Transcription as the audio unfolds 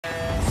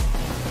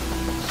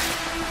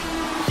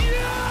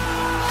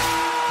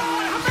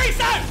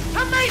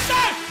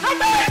Hey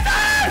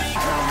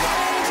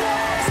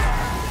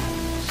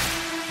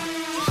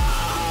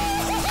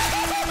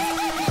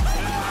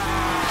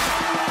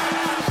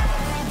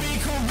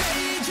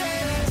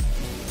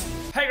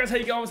guys, how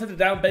you going? It's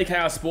down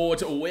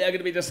BKRsport. We are going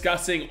to be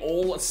discussing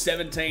all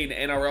 17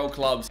 NRL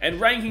clubs and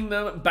ranking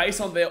them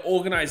based on their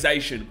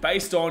organisation,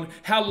 based on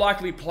how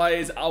likely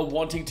players are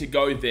wanting to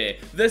go there,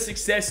 the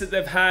success that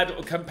they've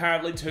had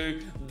comparatively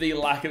to the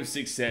lack of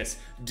success.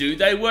 Do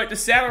they work the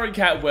salary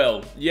cap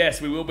well?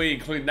 Yes, we will be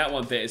including that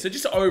one there. So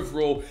just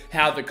overall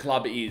how the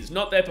club is.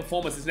 Not their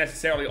performances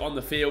necessarily on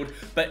the field,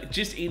 but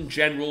just in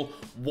general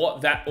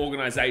what that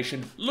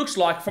organisation looks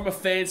like from a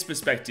fan's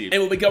perspective.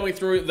 And we'll be going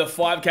through the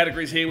 5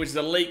 categories here, which is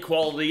elite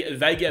quality,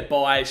 they get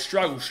by,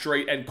 struggle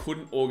street, and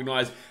couldn't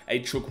organise a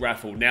chook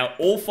raffle. Now,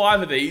 all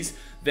 5 of these,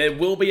 there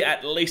will be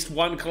at least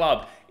one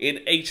club in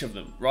each of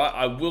them, right?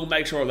 I will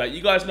make sure of that.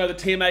 You guys know the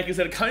tier makers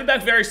that are coming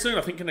back very soon.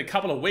 I think in a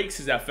couple of weeks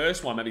is our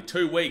first one, maybe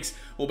 2 weeks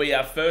will be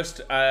our first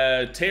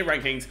tier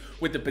rankings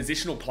with the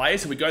positional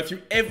players. So we go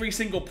through every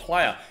single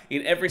player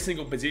in every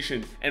single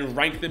position and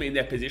rank them in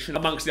their position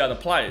amongst the other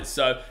players.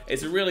 So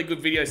it's a really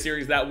good video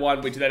series, that one.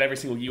 We do that every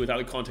single year with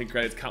other content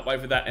creators. Can't wait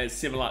for that, and it's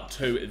similar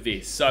to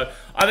this. So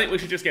I think we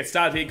should just get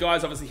started here,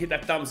 guys. Obviously hit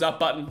that thumbs up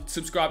button,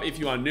 subscribe if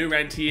you are new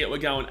around here. We're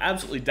going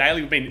absolutely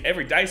daily. We've been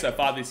every day so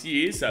far this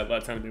year, so by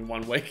the time we've been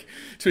 1 week,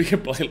 to be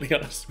completely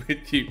honest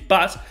with you,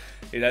 but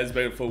it has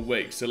been a full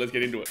week, so let's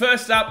get into it.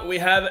 First up, we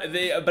have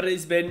the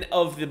Brisbane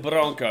of the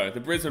Bronco, the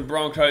Brisbane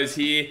Broncos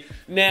here.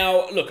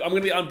 Now, look, I'm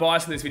going to be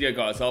unbiased in this video,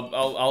 guys.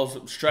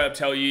 I'll straight up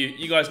tell you,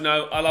 you guys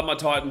know I love my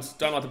Titans,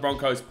 don't like the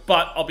Broncos,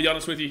 but I'll be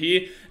honest with you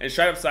here and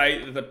straight up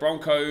say that the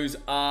Broncos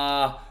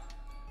are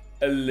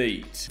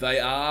elite. They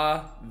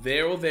are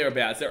there or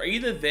thereabouts. They're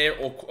either there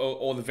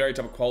or the very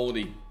top of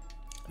quality.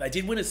 They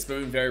did win a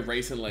spoon very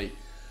recently.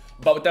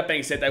 But with that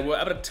being said, they were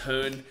able to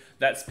turn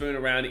that spoon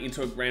around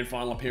into a grand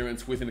final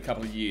appearance within a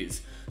couple of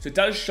years. So it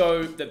does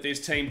show that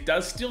this team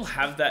does still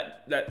have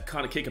that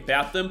kind of kick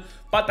about them,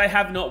 but they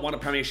have not won a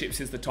premiership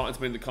since the Titans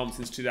been in the comp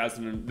since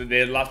 2000.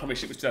 Their last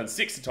premiership was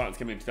 2006, the Titans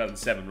came in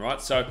 2007,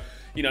 right? So,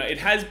 you know, it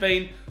has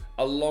been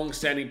a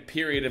long-standing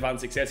period of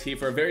unsuccess here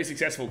for a very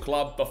successful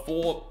club.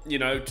 Before, you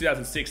know,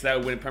 2006, they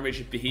were winning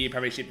premiership here,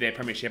 premiership there,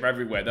 premiership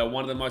everywhere. They were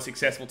one of the most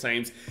successful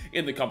teams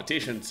in the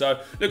competition.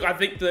 So, look, I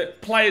think the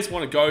players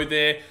want to go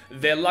there.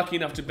 They're lucky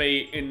enough to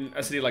be in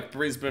a city like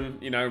Brisbane,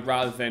 you know,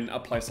 rather than a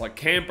place like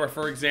Canberra,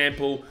 for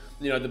example.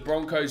 You know, the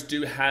Broncos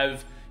do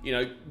have, you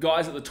know,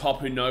 guys at the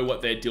top who know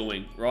what they're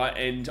doing, right?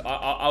 And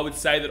I would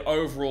say that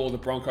overall, the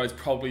Broncos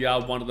probably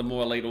are one of the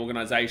more elite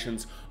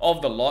organisations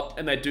of the lot,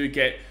 and they do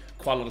get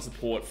quite a lot of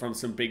support from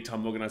some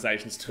big-time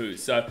organisations too.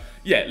 So,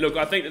 yeah, look,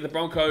 I think that the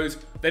Broncos,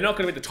 they're not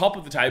going to be at the top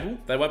of the table.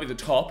 They won't be the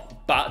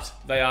top, but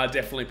they are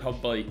definitely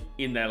probably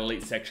in that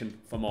elite section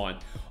for mine.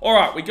 All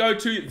right, we go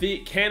to the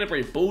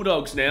Canterbury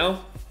Bulldogs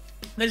now.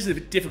 This is a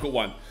difficult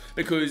one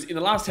because in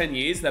the last 10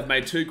 years, they've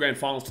made 2 grand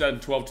finals,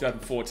 2012,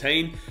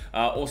 2014.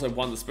 Also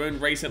won the spoon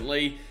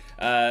recently.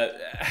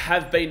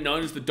 Have been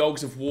known as the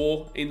Dogs of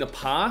War in the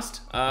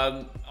past.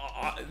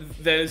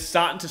 They're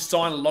starting to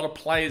sign a lot of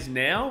players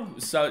now,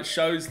 so it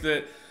shows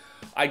that,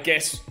 I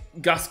guess,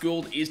 Gus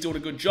Gould is doing a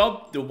good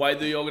job. The way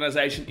the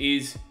organisation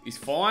is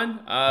fine,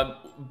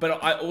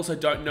 but I also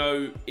don't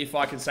know if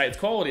I can say it's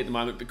quality at the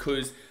moment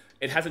because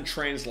it hasn't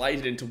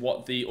translated into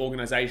what the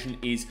organisation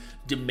is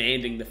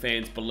demanding the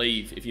fans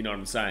believe, if you know what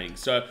I'm saying.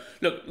 So,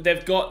 look,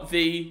 they've got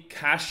the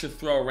cash to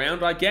throw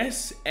around, I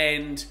guess,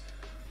 and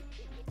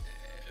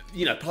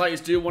you know,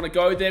 players do want to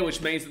go there,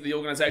 which means that the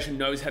organisation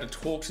knows how to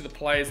talk to the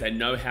players. They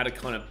know how to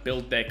kind of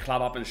build their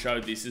club up and show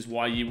this is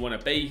why you want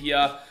to be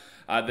here.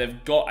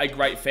 They've got a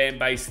great fan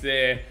base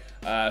there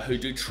who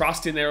do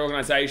trust in their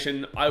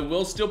organisation. I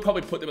will still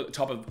probably put them at the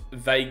top of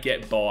they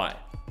get by.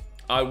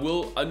 I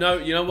will, no,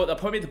 you know what, they'll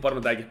probably be at the bottom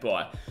of they get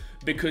by.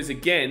 Because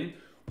again,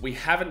 we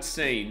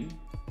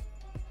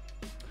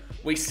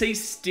see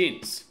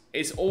stints.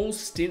 It's all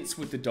stints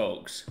with the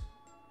Dogs,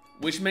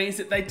 which means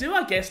that they do,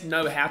 I guess,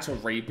 know how to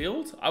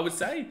rebuild, I would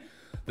say.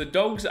 The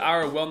Dogs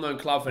are a well-known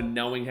club for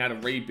knowing how to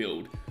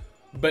rebuild.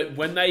 But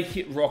when they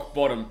hit rock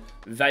bottom,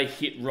 they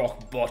hit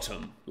rock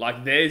bottom.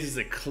 Like, theirs is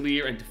a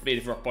clear and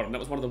definitive rock bottom. That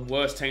was one of the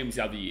worst teams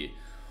the other year,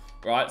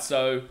 right?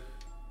 So,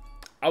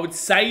 I would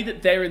say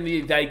that they're in the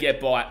they get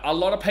by. A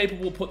lot of people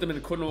will put them in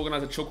the couldn't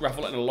organise a chook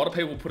raffle, and a lot of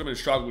people will put them in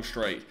struggle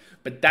street.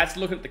 But that's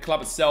looking at the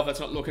club itself. That's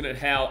not looking at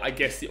how, I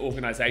guess, the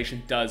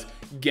organisation does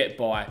get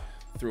by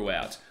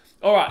throughout.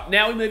 All right,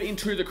 now we move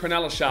into the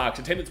Cronulla Sharks,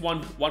 a team that's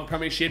won one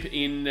premiership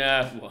in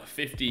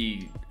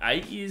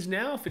 58 years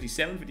now,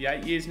 57,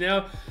 58 years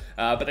now,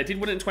 but they did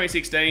win it in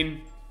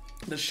 2016.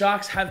 The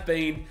Sharks have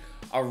been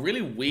a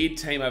really weird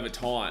team over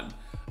time.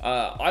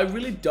 I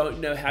really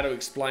don't know how to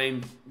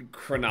explain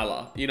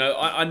Cronulla. You know,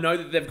 I know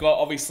that they've got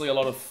obviously a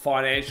lot of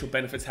financial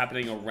benefits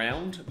happening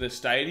around the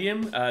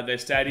stadium. Their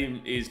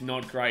stadium is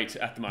not great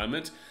at the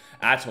moment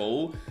at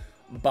all,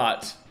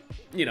 but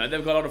you know,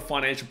 they've got a lot of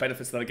financial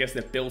benefits that I guess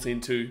they've built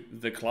into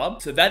the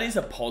club. So that is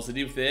a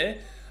positive there.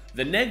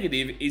 The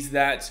negative is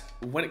that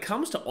when it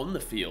comes to on the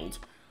field,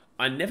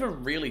 I never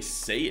really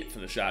see it for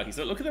the Sharkies.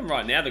 Look at them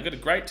right now. They've got a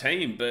great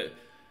team, but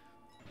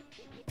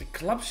the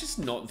club's just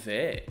not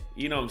there.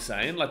 You know what I'm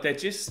saying? Like,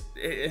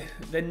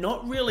 they're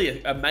not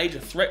really a major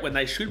threat when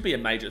they should be a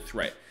major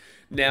threat.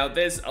 Now,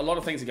 there's a lot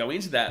of things that go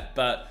into that,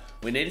 but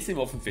we need to see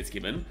more from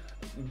Fitzgibbon.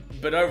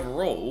 But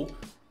overall,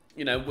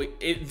 you know,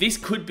 this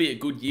could be a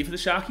good year for the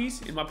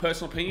Sharkies, in my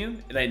personal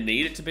opinion. They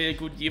need it to be a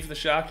good year for the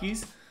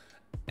Sharkies.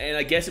 And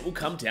I guess it will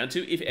come down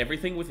to if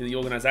everything within the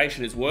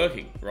organisation is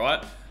working,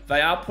 right?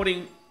 They are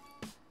putting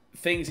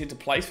things into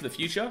place for the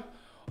future.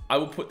 I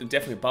will put them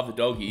definitely above the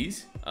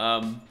Doggies.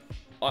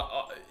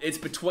 It's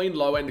between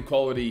low end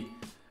quality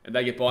and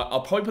they get by.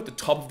 I'll probably put the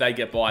top of they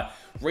get by.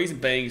 Reason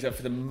being is that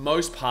for the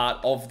most part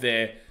of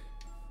their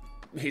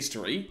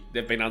history,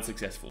 they've been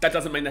unsuccessful. That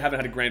doesn't mean they haven't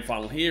had a grand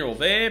final here or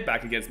there,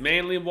 back against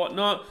Manly and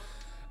whatnot.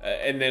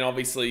 And then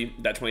obviously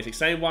that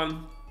 2016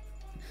 one.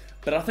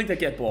 But I think they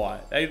get by.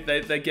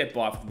 They get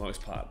by for the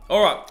most part.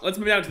 All right, let's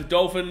move down to the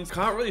Dolphins.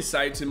 Can't really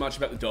say too much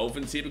about the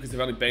Dolphins here because they've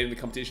only been in the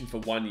competition for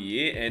 1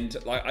 year. And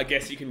like, I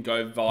guess you can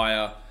go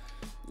via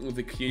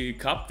the Q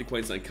Cup, the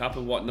Queensland Cup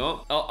and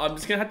whatnot. I'm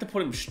just going to have to put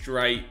them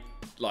straight,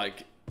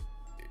 like,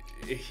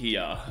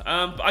 here.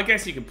 I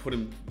guess you can put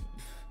them...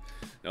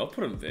 No, I'll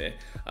put them there.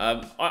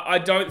 I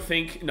don't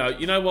think... No,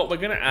 you know what? We're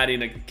going to add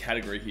in a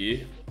category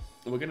here.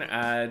 We're going to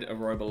add a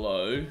row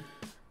below.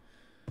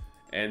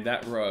 And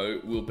that row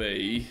will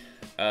be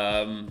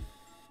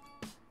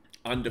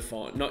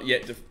undefined. Not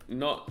yet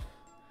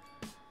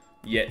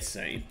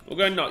seen. We'll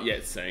go not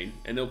yet seen.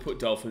 And they'll put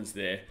Dolphins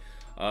there.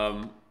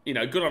 You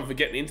know, good on them for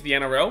getting into the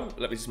NRL.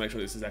 Let me just make sure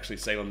this is actually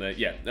seen on there.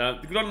 Yeah,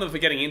 good on them for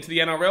getting into the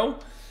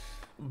NRL.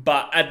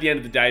 But at the end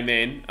of the day,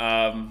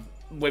 man,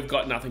 we've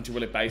got nothing to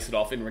really base it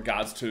off in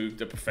regards to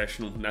the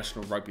professional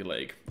National Rugby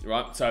League,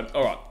 right? So,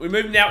 all right, we're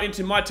moving now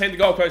into my team, the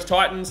Gold Coast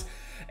Titans.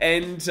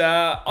 And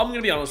I'm going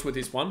to be honest with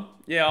this one.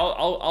 Yeah,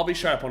 I'll be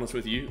straight up honest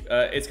with you.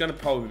 It's going to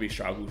probably be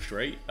Struggle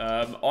Street.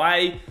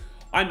 I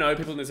know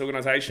people in this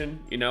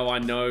organisation. You know, I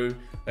know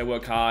they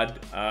work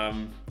hard.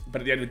 But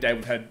at the end of the day,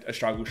 we've had a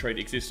Struggle Street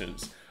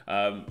existence.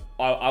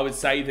 I would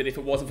say that if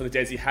it wasn't for the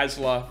Desi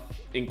Hasler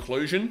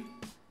inclusion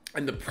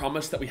and the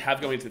promise that we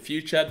have going into the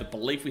future, the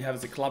belief we have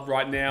as a club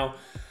right now,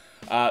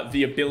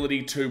 the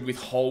ability to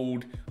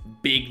withhold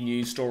big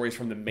news stories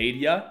from the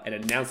media and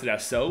announce it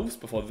ourselves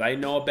before they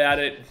know about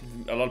it.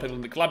 A lot of people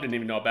in the club didn't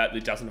even know about the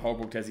Justin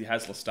Holbrook, Desi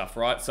Hasler stuff,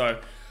 right? So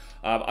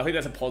I think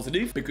that's a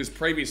positive because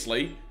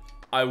previously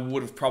I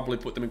would have probably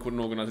put them and couldn't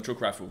organise a chook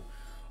raffle.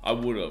 I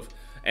would have.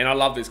 And I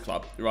love this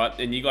club, right?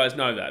 And you guys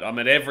know that. I'm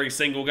at every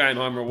single game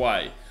home or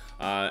away.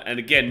 And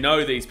again,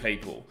 know these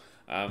people.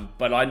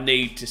 But I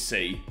need to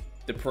see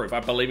the proof. I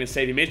believe in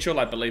Stevie Mitchell.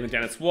 I believe in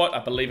Dennis Watt. I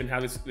believe in how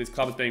this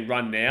club is being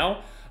run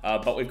now.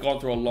 But we've gone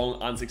through a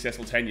long,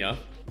 unsuccessful tenure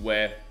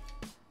where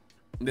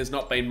there's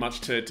not been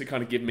much to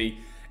kind of give me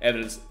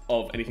evidence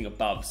of anything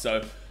above.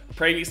 So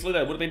previously, they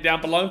would have been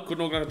down below.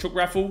 Couldn't organise a chook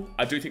raffle.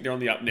 I do think they're on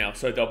the up now.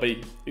 So they'll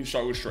be in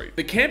Struggle Street.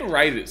 The Canberra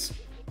Raiders.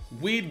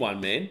 Weird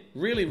one, man.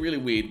 Really, really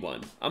weird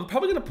one. I'm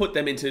probably going to put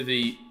them into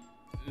the...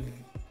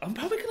 I'm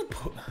probably going to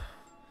put...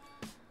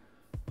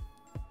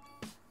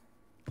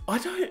 I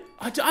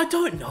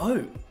don't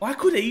know. I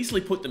could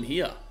easily put them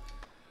here.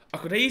 I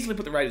could easily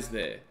put the Raiders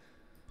there.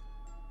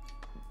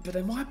 But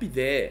they might be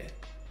there.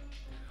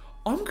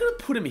 I'm going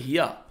to put them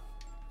here.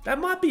 That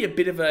might be a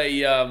bit of a...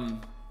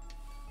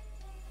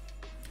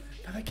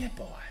 Do they get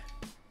by?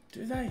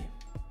 Do they?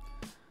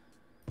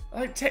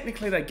 Like,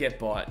 technically they get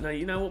by. No,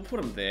 you know, we'll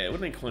put them there. It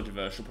wouldn't be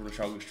controversial, put them on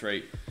Struggle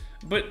Street.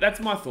 But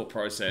that's my thought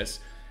process.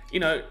 You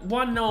know,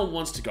 one, no one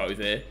wants to go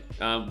there,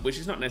 which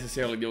is not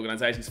necessarily the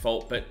organisation's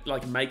fault, but,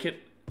 like, make a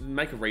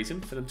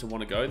reason for them to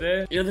want to go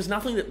there. You know, there's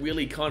nothing that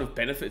really kind of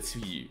benefits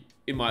you,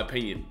 in my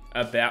opinion,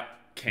 about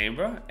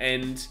Canberra.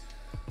 And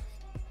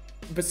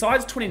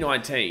besides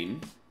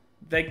 2019,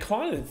 they're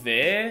kind of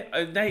there.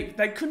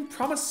 They couldn't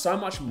promise so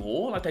much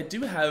more. Like, they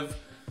do have...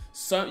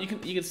 So you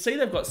can see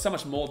they've got so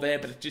much more there,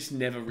 but it just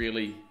never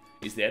really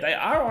is there. They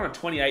are on a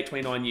 28,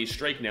 29 year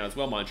streak now as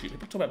well, mind you.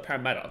 People talk about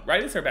Parramatta.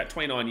 Raiders are about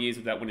 29 years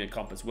without winning a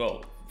comp as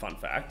well. Fun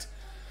fact.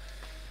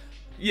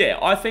 Yeah,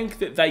 I think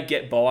that they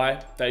get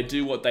by. They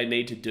do what they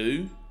need to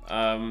do.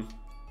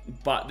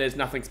 But there's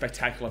nothing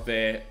spectacular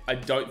there. I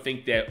don't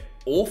think they're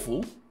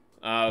awful.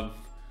 But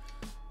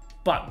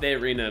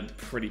they're in a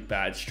pretty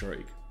bad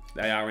streak.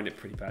 They are in a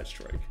pretty bad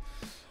streak.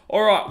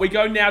 All right, we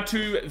go now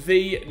to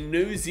the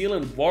New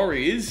Zealand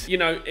Warriors. You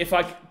know, if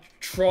I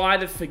try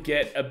to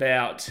forget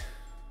about...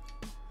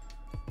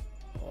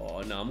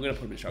 Oh, no, I'm going to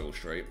put them in Struggle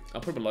Street. I'll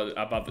put them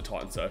above the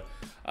Titans, so...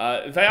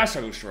 they are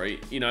Struggle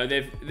Street. You know,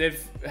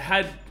 they've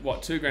had,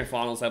 what, 2 grand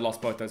finals. They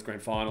lost both those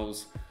grand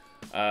finals.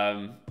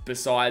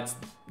 Besides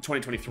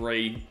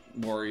 2023,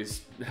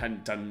 Warriors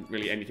hadn't done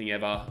really anything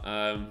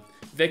ever.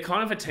 They're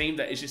kind of a team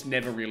that is just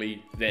never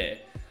really there.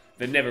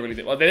 They're never really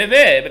there. Well, they're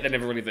there, but they're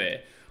never really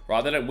there.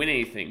 Right, they don't win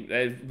anything.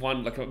 They've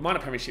won like a minor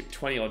premiership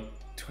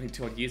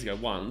 22 odd years ago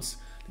once.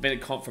 They've been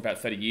at comp for about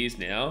 30 years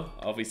now.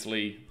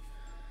 Obviously,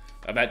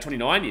 about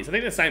 29 years. I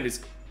think they're the same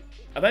as...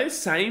 Are they the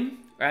same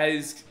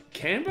as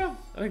Canberra?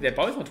 I think they're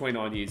both on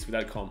 29 years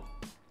without comp.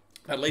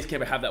 At least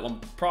Canberra have that one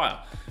prior.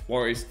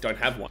 Warriors don't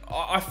have one.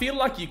 I feel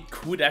like you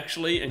could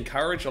actually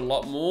encourage a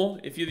lot more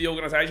if you're the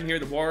organisation here.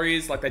 The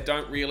Warriors, like, they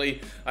don't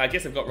really... I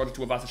guess they've got Roger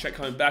Tuivasa-Sheck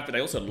coming back, but they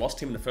also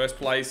lost him in the first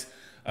place.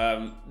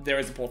 There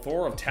is a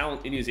plethora of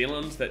talent in New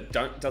Zealand that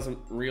doesn't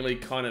really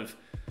kind of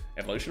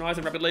evolutionise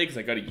in rugby league because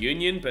they go to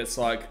union, but it's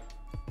like...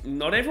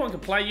 Not everyone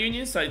can play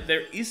union, so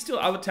there is still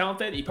other talent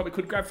there that you probably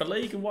could grab for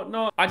league and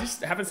whatnot. I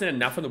just haven't seen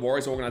enough from the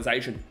Warriors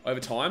organisation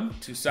over time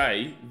to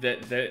say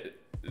that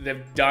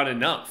they've done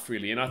enough,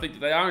 really. And I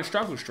think they are in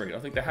struggle street. I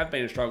think they have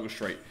been in struggle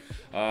street.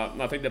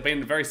 And I think they've been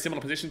in a very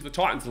similar position to the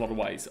Titans in a lot of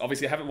ways.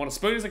 Obviously, they haven't won a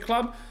spoon as a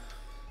club.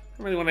 I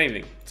don't really want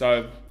anything.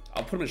 So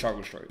I'll put them in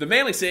struggle street. The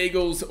Manly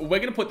Seagulls, we're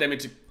going to put them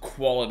into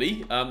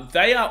quality.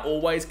 They are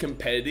always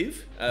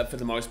competitive for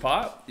the most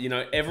part. You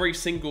know, every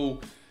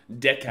single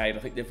decade, I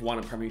think they've won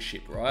a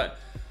premiership, right?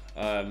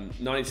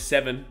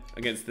 97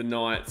 against the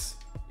Knights,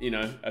 you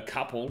know, a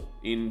couple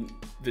in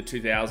the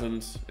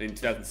 2000s, in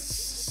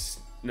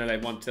 2000, no, they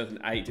won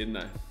 2008, didn't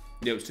they?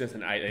 Yeah, it was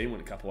 2008, they didn't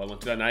win a couple, they won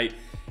 2008,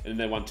 and then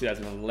they won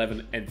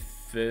 2011 and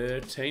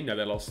 13, no,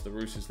 they lost the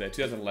Roosters there,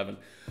 2011.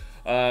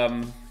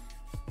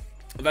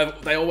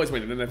 They always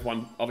win, and then they've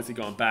won, obviously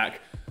gone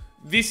back.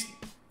 This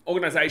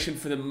organisation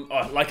for them,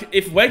 like,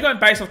 if we're going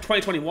based off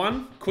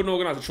 2021, couldn't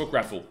organise a chook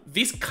raffle.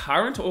 This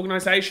current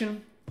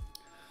organisation,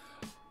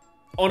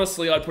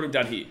 honestly, I'd put them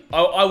down here.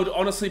 I would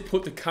honestly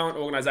put the current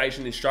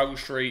organisation in struggle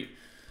street,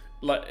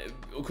 like,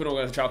 couldn't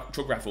organise a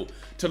chook raffle.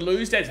 To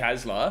lose Des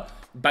Hasler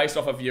based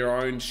off of your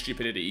own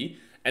stupidity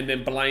and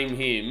then blame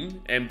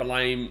him and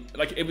blame,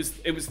 like, it was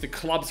the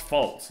club's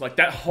fault. Like,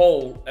 that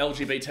whole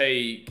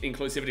LGBT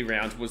inclusivity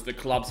round was the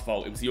club's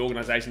fault. It was the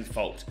organisation's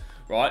fault,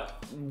 right?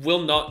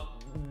 Will not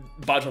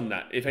budge on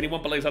that. If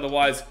anyone believes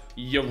otherwise,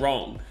 you're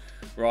wrong,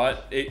 right?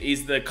 It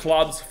is the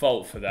club's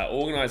fault for that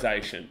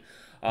organisation.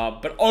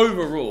 But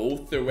overall,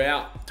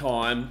 throughout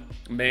time,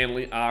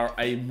 Manly are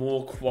a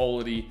more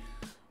quality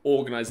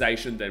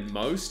organisation than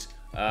most.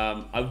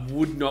 I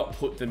would not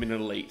put them in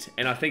elite.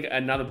 And I think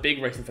another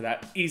big reason for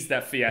that is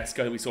that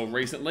fiasco that we saw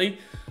recently.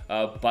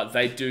 But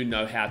they do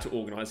know how to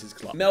organise this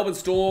club. Melbourne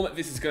Storm,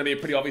 this is going to be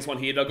a pretty obvious one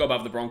here. They'll go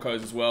above the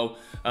Broncos as well.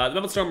 The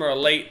Melbourne Storm are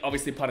elite,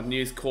 obviously part of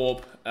News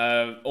Corp.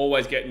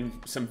 Always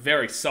getting some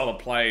very solid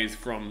players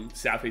from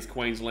Southeast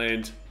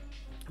Queensland.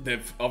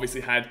 They've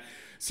obviously had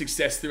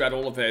success throughout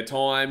all of their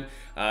time.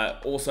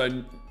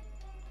 Also,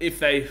 if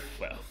they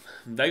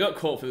got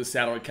caught for the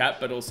salary cap,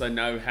 but also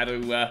know how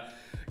to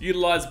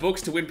utilise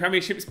books to win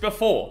premierships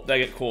before they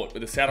get caught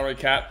with a salary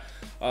cap.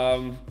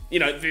 You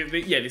know,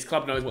 this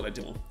club knows what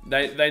they're doing.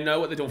 They know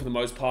what they're doing for the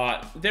most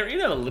part. They're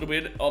in a little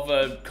bit of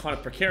a kind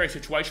of precarious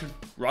situation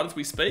right as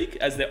we speak,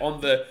 as they're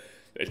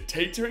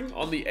teetering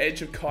on the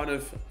edge of kind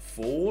of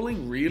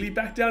falling really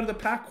back down to the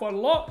pack quite a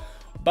lot.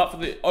 But for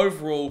the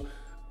overall,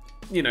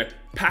 you know,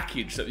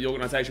 package that the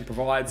organisation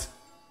provides,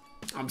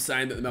 I'm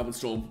saying that the Melbourne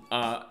Storm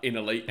are in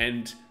elite,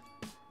 and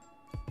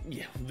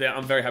yeah,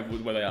 I'm very happy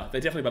with where they are.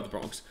 They're definitely above the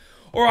Bronx.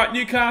 All right,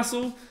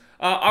 Newcastle.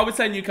 I would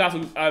say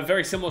Newcastle are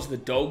very similar to the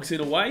Dogs in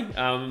a way.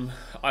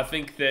 I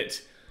think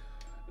that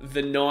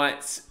the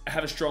Knights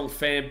have a strong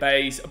fan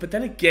base, but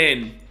then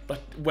again,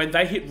 like, when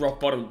they hit rock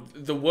bottom,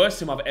 the worst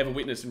team I've ever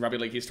witnessed in rugby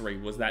league history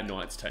was that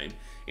Knights team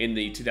in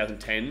the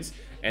 2010s,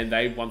 and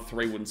they won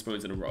 3 wooden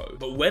spoons in a row.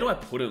 But where do I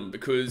put them?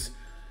 Because,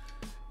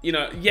 you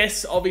know,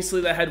 yes,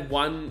 obviously they had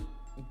one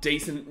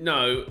decent...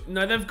 No,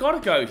 they've got to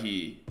go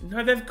here.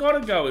 No, they've got to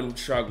go in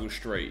struggle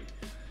street.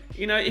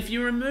 You know, if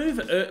you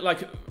remove,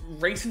 like,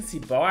 recency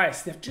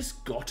bias, they've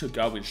just got to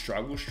go in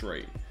struggle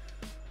street.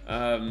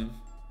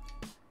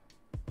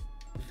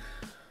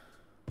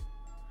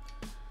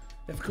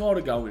 They've got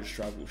to go in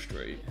struggle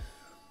street.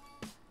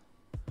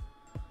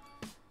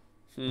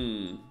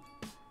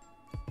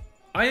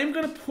 I am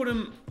going to put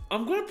them...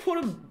 I'm going to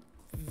put them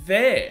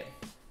there.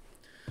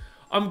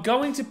 I'm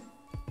going to...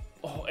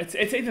 Oh, it's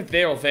either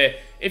there or there.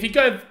 If you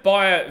go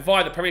via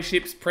the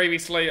premierships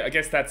previously, I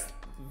guess that's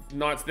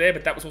Knights there,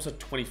 but that was also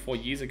 24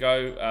 years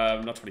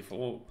ago. Not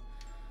 24.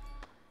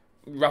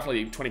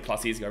 Roughly 20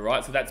 plus years ago,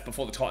 right? So that's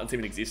before the Titans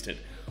even existed.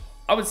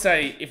 I would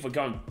say if we're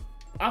going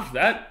after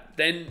that,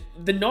 then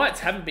the Knights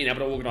haven't been able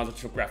to organise a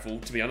chook raffle,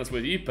 to be honest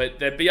with you, but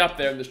they'd be up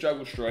there in the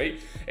struggle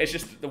street. It's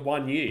just the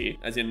 1 year,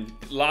 as in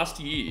last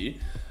year,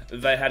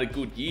 they had a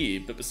good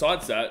year, but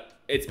besides that,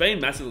 it's been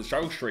massively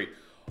struggle street.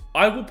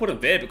 I will put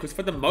them there because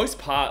for the most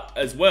part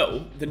as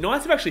well, the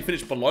Knights have actually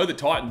finished below the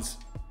Titans,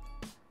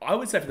 I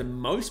would say, for the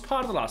most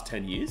part of the last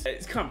 10 years.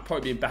 It's kind of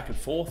probably been back and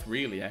forth,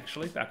 really,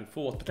 actually, back and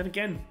forth. But then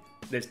again,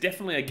 there's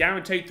definitely a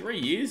guaranteed 3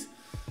 years.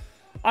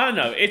 I don't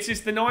know. It's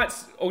just the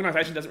Knights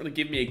organisation doesn't really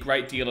give me a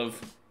great deal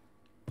of...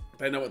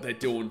 They know what they're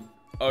doing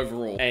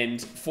overall.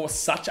 And for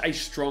such a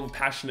strong,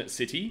 passionate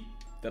city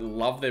that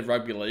love their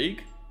rugby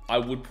league, I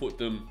would put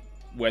them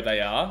where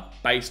they are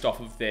based off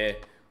of their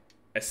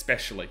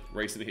especially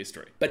recent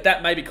history. But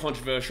that may be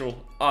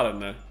controversial. I don't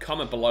know.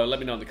 Comment below. Let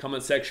me know in the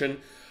comment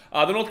section.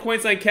 The North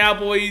Queensland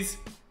Cowboys,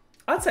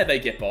 I'd say they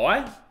get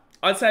by.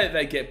 I'd say that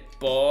they get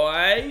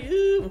by.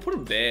 We'll put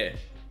them there.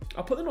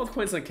 I'll put the North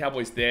Queensland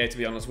Cowboys there, to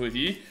be honest with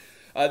you.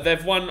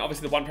 They've won,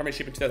 obviously, the one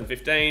premiership in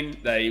 2015.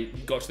 They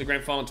got to the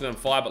grand final in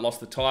 2005, but lost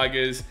the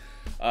Tigers.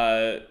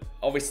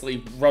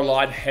 Obviously,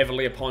 relied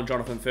heavily upon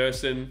Jonathan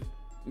Thurston.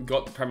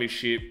 Got the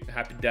premiership.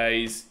 Happy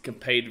days.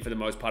 Competed for the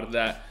most part of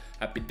that.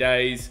 Happy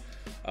days.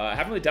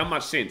 Haven't really done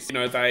much since. You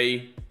know,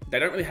 they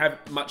don't really have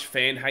much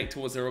fan hate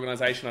towards their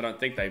organisation. I don't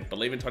think they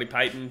believe in Toddy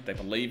Payton. They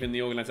believe in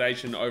the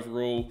organisation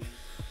overall.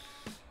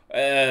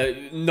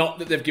 Not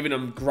that they've given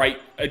them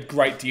a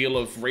great deal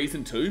of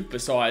reason to,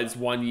 besides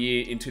 1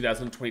 year in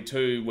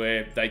 2022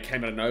 where they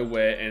came out of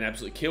nowhere and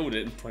absolutely killed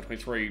it. And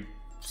 2023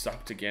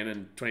 sucked again,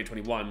 and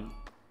 2021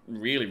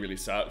 really, really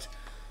sucked.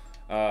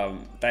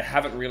 They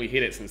haven't really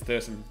hit it since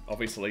Thurston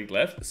obviously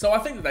left. So I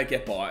think that they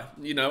get by.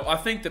 You know, I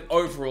think that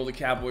overall the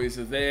Cowboys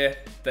are there.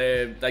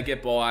 They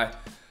get by.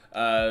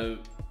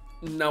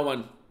 No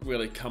one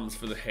really comes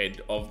for the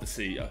head of the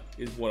CEO,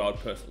 is what I'd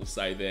personally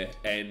say there.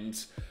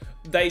 And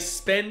they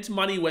spend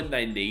money when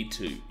they need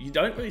to. You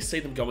don't really see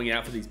them going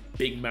out for these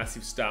big,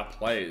 massive star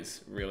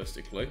players,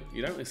 realistically.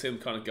 You don't really see them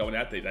kind of going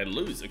out there. They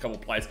lose a couple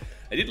of players.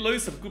 They did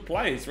lose some good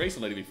players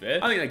recently, to be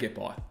fair. I think they get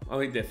by. I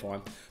think they're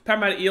fine.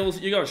 Parramatta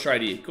Eels, you got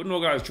straight here. Couldn't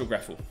organise a chook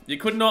raffle. You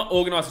could not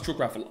organise a chook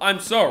raffle. I'm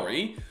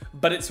sorry,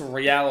 but it's a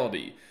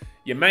reality.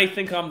 You may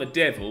think I'm the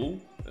devil,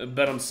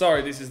 but I'm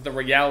sorry, this is the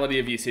reality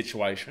of your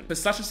situation. For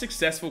such a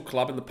successful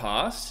club in the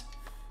past,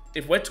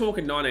 if we're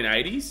talking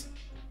 1980s,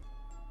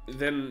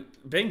 then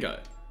bingo.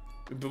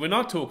 But we're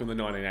not talking the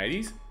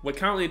 1980s. We're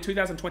currently in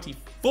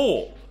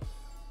 2024.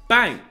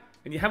 Bang.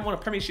 And you haven't won a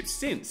premiership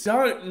since.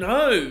 Don't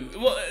know.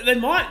 Well, they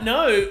might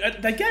know.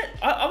 They get,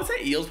 I would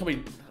say Eels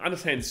probably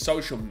understand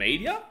social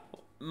media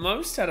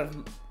most out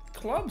of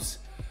clubs.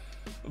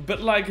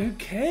 But like, who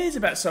cares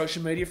about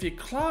social media if your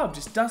club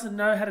just doesn't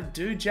know how to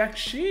do jack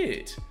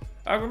shit?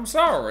 I'm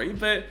sorry,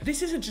 but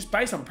this isn't just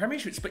based on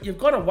premierships, but you've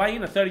got to weigh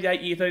in a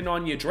 38-year,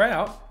 39-year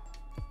drought.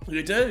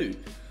 You do.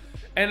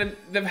 And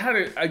they've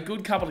had a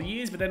good couple of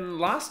years, but then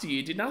last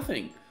year did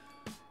nothing.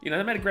 You know,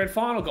 they made a grand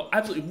final, got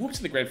absolutely whooped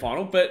in the grand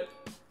final, but,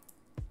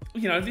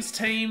 you know, this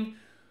team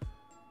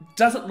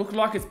doesn't look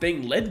like it's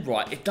being led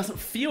right. It doesn't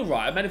feel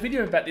right. I made a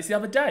video about this the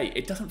other day.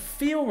 It doesn't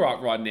feel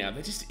right now.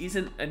 There just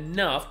isn't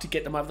enough to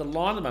get them over the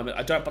line at the moment.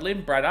 I don't believe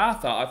in Brad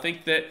Arthur. I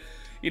think that,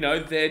 you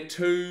know, they're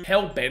too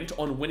hell-bent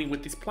on winning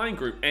with this playing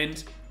group,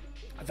 and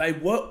they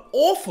were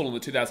awful in the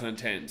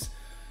 2010s.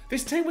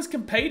 This team was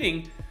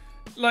competing.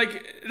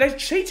 Like, they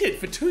cheated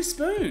for 2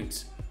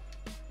 spoons.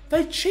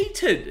 They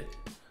cheated.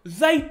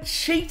 They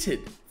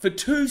cheated for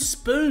 2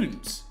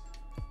 spoons.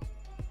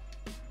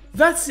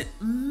 That's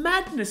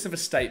madness of a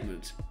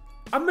statement.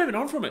 I'm moving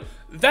on from it.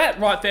 That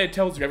right there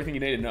tells you everything you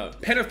need to know.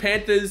 Penrith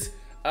Panthers,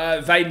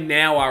 they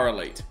now are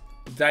elite.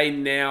 They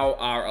now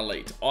are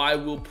elite. I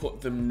will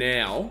put them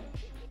now.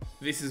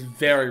 This is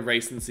very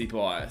recency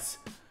bias.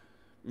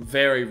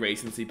 Very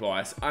recency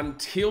bias.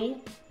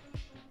 Until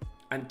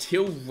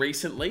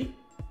recently,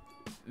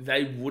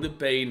 they would have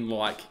been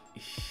like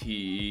here.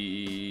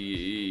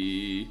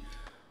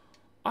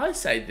 I'd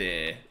say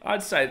there.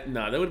 I'd say,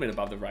 no, they would have been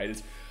above the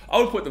Raiders. I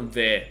would put them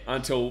there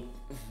until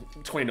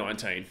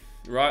 2019,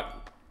 right?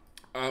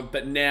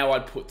 But now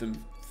I'd put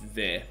them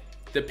there.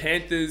 The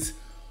Panthers,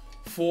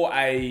 for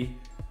a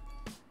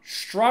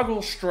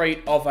struggle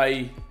street of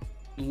a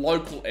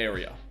local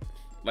area,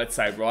 let's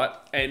say, right?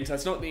 And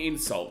that's not the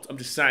insult. I'm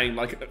just saying,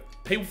 like,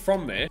 people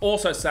from there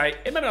also say,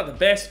 it may be not the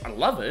best. I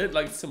love it.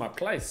 Like, it's in my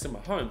place, it's in my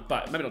home,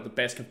 but maybe not the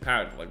best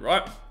comparatively,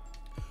 right?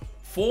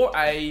 For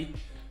a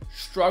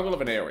struggle of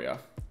an area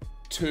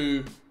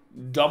to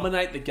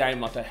dominate the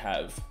game like they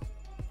have,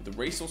 the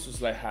resources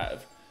they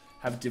have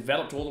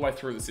developed all the way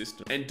through the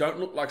system and don't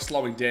look like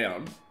slowing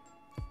down.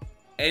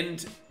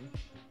 And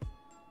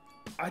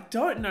I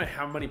don't know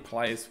how many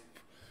players.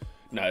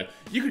 No,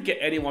 you could get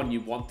anyone you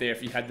want there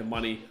if you had the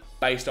money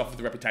based off of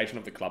the reputation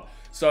of the club.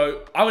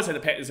 So I would say the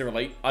Panthers are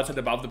elite. I'd say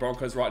they're above the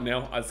Broncos right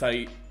now. I'd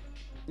say,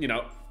 you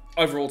know,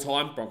 overall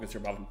time, Broncos are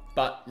above them.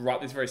 But right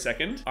this very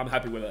second, I'm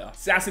happy where they are.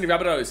 Sassy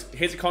Rabbitohs.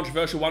 Here's a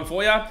controversial one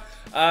for you.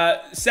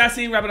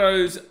 Sassy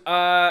Rabbitohs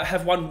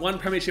have won 1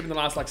 premiership in the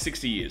last, like,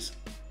 60 years.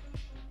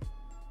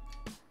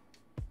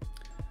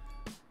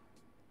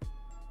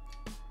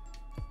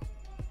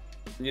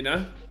 You know?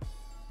 You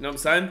know what I'm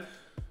saying?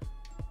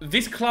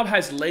 This club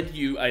has led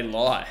you a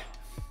lie.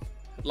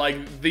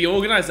 Like, the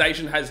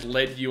organisation has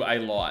led you a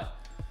lie.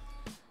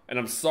 And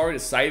I'm sorry to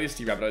say this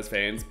to you Rabbitohs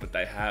fans, but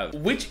they have.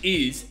 Which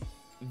is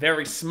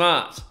very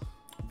smart.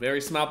 Very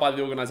smart by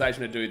the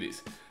organisation to do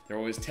this. They're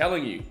always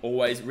telling you,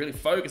 always really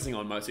focusing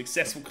on most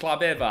successful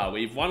club ever.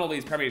 We've won all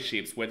these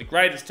premierships. We're the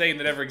greatest team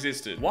that ever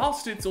existed.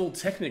 Whilst it's all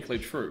technically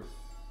true,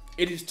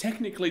 it is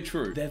technically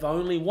true. They've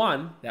only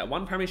won that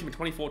 1 premiership in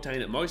 2014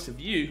 that most of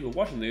you who are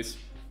watching this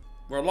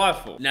were alive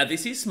for. Now,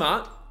 this is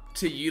smart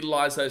to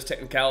utilise those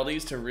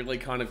technicalities to really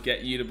kind of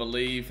get you to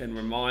believe and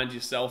remind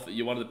yourself that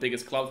you're one of the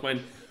biggest clubs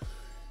when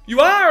you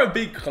are a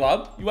big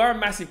club, you are a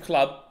massive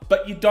club,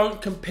 but you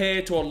don't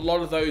compare to a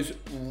lot of those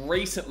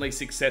recently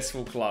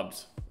successful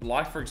clubs,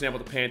 Like, for example,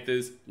 the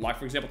Panthers, like,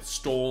 for example, the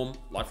Storm,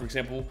 like, for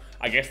example,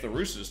 I guess the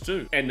Roosters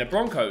too, and the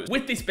Broncos.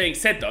 With this being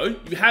said, though,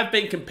 you have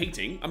been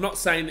competing. I'm not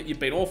saying that you've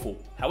been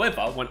awful.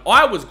 However, when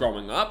I was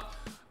growing up,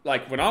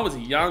 like, when I was a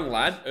young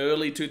lad,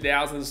 early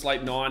 2000s,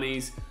 late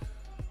 90s,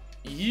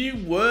 you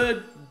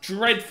were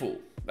dreadful.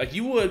 Like,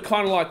 you were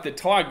kind of like the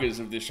Tigers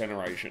of this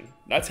generation.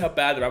 That's how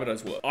bad the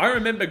Rabbitohs were. I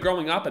remember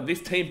growing up and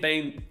this team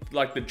being,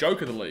 like, the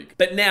joke of the league.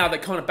 But now they're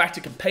kind of back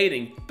to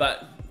competing,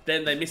 but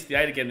then they missed the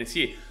 8 again this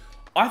year.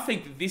 I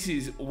think that this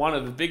is one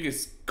of the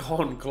biggest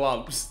con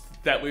clubs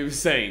that we've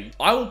seen.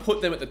 I will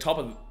put them at the top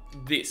of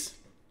this.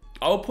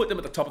 I will put them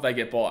at the top if they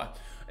get by.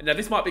 Now,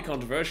 this might be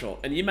controversial,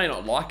 and you may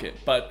not like it,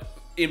 but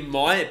in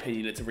my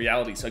opinion, it's a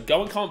reality. So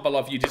go and comment below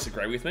if you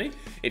disagree with me,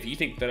 if you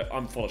think that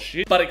I'm full of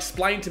shit. But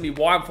explain to me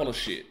why I'm full of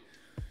shit.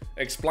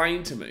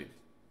 Explain to me.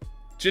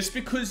 Just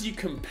because you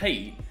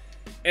compete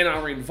and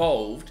are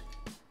involved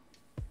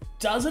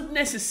doesn't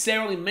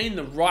necessarily mean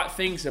the right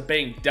things are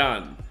being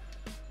done.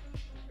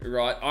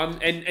 Right,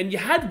 and you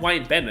had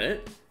Wayne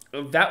Bennett.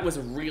 That was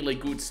a really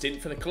good stint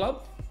for the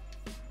club.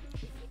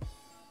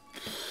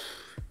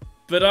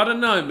 But I don't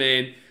know,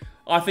 man.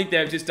 I think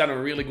they've just done a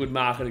really good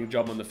marketing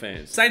job on the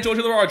fans. St. George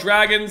Illawarra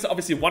Dragons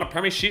obviously won a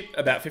premiership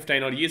about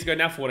 15 odd years ago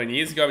now, 14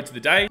 years ago to the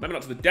day. Maybe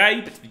not to the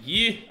day, but to the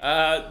year.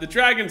 The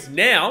Dragons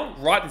now,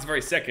 right this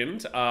very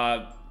second,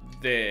 are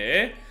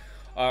there.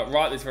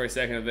 Right this very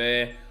second are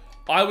there.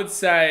 I would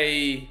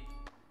say...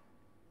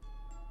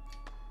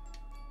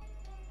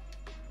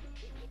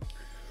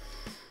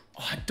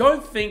 I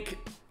don't think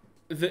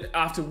that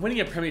after winning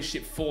a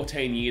premiership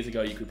 14 years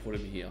ago, you could put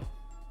him here.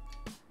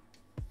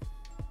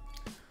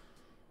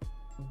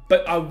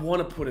 But I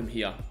want to put him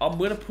here. I'm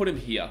going to put him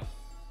here.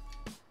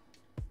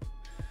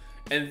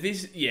 And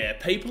this, yeah,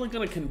 people are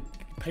going to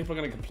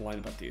complain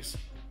about this.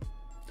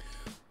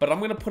 But I'm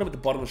going to put him at the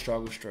bottom of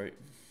Struggle Street.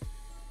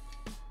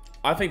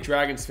 I think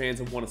Dragons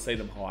fans will want to see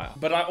them higher.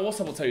 But I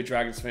also will tell you,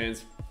 Dragons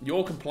fans,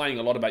 you're complaining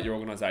a lot about your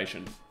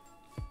organisation.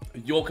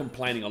 You're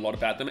complaining a lot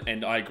about them,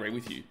 and I agree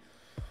with you.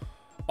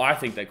 I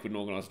think they couldn't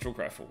organise a chook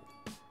raffle.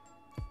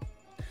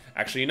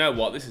 Actually, you know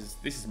what? This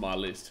is my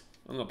list.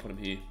 I'm going to put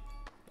them here.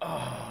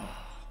 Oh.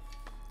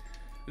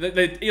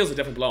 The Eels are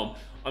definitely below them.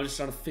 I'm just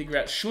trying to figure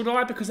out, should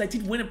I? Because they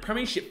did win a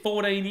premiership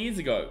 14 years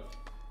ago.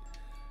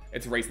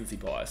 It's recency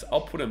bias.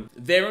 I'll put them.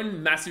 They're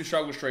in massive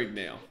struggle street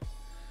now.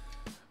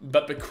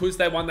 But because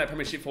they won that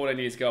premiership 14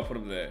 years ago, I'll put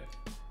them there.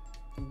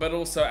 But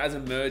also, as a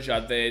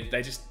merger,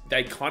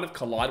 they kind of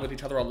collide with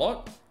each other a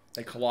lot.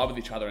 They collide with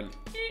each other, and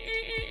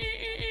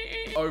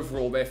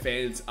overall, their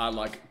fans are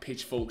like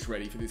pitchforks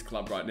ready for this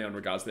club right now in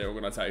regards to their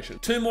organisation.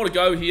 2 more to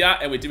go here,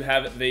 and we do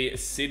have the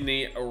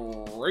Sydney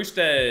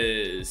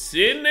Roosters.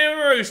 Sydney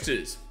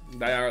Roosters.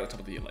 They are at the top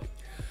of the league.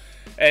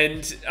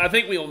 And I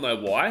think we all know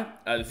why.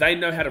 They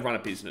know how to run a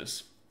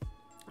business.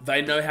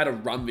 They know how to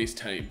run this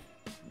team.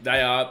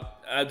 They are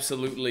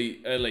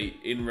absolutely elite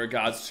in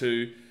regards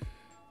to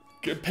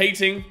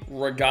competing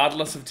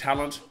regardless of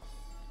talent.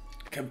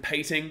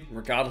 Competing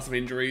regardless of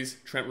injuries.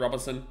 Trent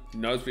Robinson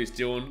knows what he's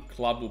doing.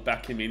 Club will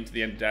back him into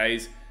the end of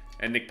days.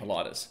 And Nick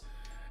Politis.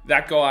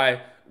 That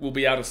guy will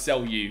be able to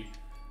sell you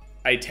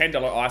a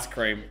 $10 ice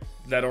cream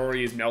that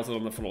already is melted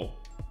on the floor.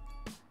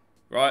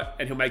 Right?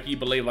 And he'll make you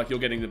believe like you're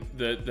getting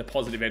the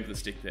positive end of the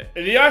stick there.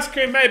 And the ice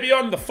cream may be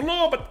on the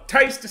floor, but the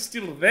taste is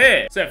still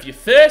there. So if you're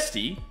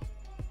thirsty,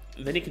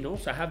 then you can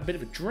also have a bit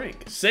of a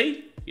drink.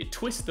 See? You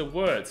twist the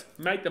words.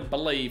 Make them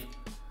believe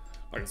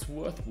like it's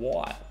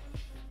worthwhile.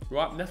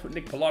 Right? And that's what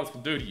Nick Politis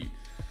will do to you.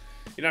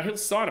 You know, he'll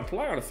sign a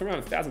player on a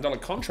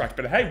 $300,000 contract,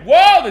 but hey,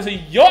 whoa, there's a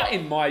yacht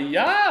in my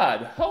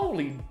yard.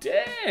 Holy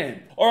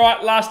damn. All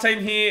right, last team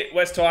here,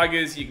 West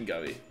Tigers. You can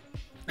go here.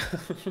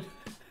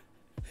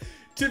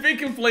 To be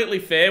completely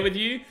fair with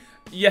you,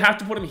 you have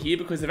to put them here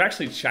because they've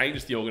actually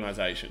changed the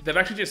organisation. They've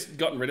actually just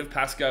gotten rid of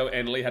Pascoe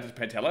and Lee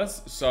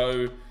Pantelis.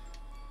 So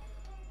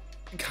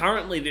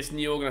currently this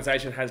new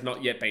organisation has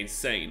not yet been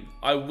seen.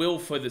 I will,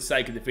 for the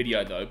sake of the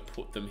video though,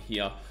 put them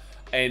here.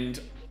 And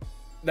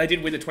they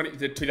did win the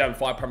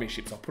 2005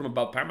 premierships. I'll put them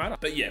above Parramatta.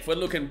 But yeah, if we're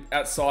looking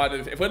outside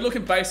of, if we're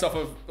looking based off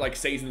of like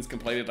seasons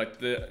completed, like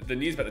the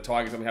news about the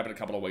Tigers only happened a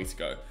couple of weeks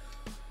ago.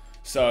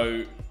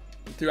 So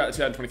throughout the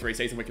 2023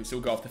 season, we can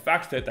still go off the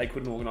fact that they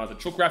couldn't organise a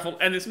chook raffle,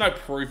 and there's no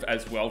proof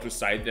as well to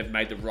say they've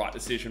made the right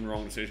decision,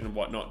 wrong decision, and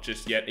whatnot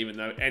just yet, even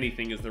though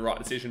anything is the right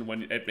decision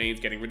when it means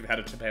getting rid of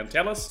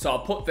Pantelis. So I'll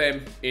put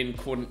them in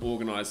couldn't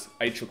organise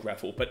a chook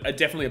raffle, but are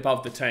definitely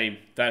above the team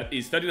that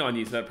is 39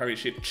 years without a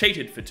premiership,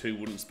 cheated for 2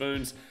 wooden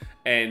spoons,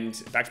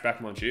 and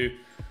back-to-back, mind you,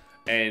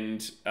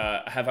 and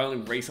have only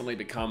recently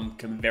become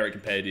very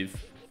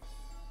competitive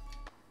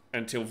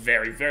until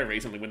very, very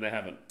recently when they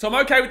haven't. So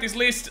I'm okay with this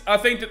list. I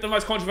think that the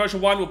most controversial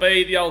one will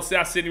be the old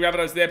South Sydney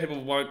Rabbitohs there.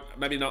 People won't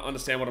maybe not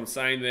understand what I'm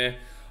saying there.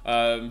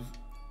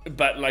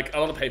 But like a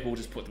lot of people will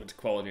just put them into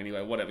quality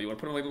anyway, whatever. You want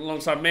to put them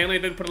alongside Manly,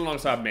 then put it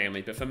alongside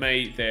Manly. But for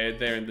me,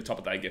 they're in the top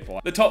of they get by.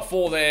 The top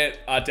 4 there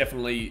are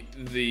definitely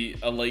the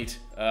elite.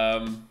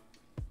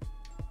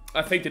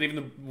 I think that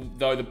even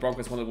though the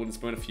Broncos won the wooden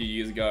spoon a few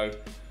years ago,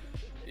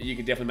 you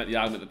can definitely make the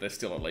argument that they're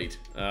still elite,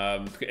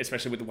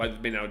 especially with the way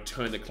they've been able to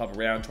turn the club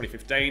around.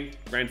 2015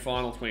 grand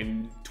final,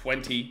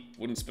 2020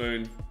 wooden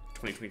spoon,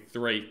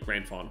 2023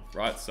 grand final,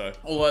 right? So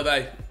although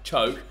they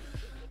choke,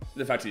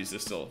 the fact is they're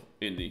still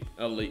in the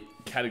elite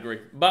category.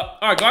 But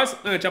all right, guys,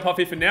 I'm gonna jump off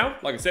here for now.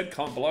 Like I said,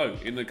 comment below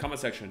in the comment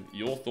section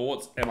your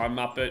thoughts. Am I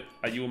Muppet?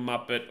 Are you a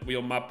Muppet? We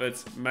all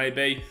Muppets?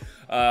 Maybe.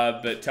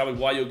 But tell me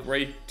why you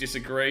agree,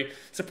 disagree.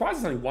 Surprised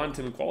there's only one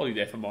team equality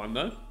there for mine,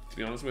 though, to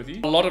be honest with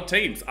you. A lot of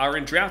teams are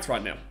in droughts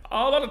right now.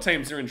 A lot of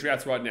teams are in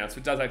droughts right now, so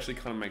it does actually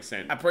kind of make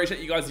sense. I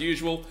appreciate you guys as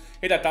usual.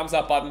 Hit that thumbs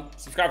up button.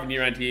 Subscribe if you're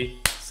new around here.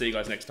 See you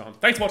guys next time.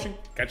 Thanks for watching.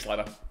 Catch you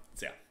later.